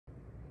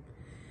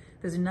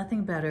There's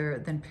nothing better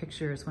than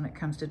pictures when it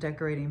comes to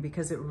decorating,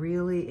 because it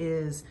really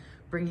is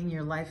bringing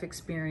your life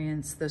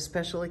experience, those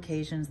special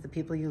occasions, the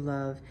people you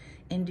love,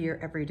 into your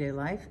everyday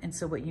life. And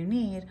so what you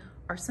need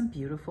are some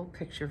beautiful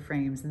picture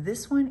frames.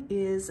 This one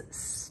is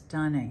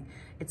stunning.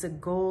 It's a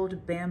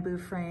gold bamboo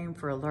frame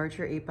for a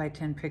larger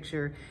 8x10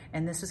 picture,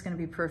 and this is going to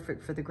be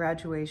perfect for the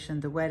graduation,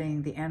 the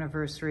wedding, the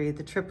anniversary,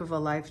 the trip of a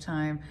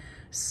lifetime,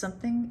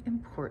 something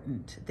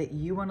important that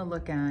you want to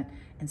look at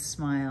and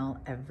smile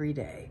every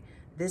day.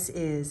 This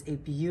is a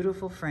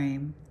beautiful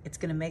frame. It's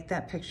going to make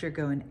that picture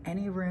go in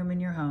any room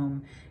in your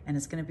home, and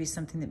it's going to be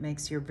something that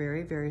makes your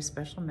very, very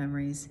special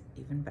memories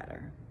even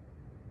better.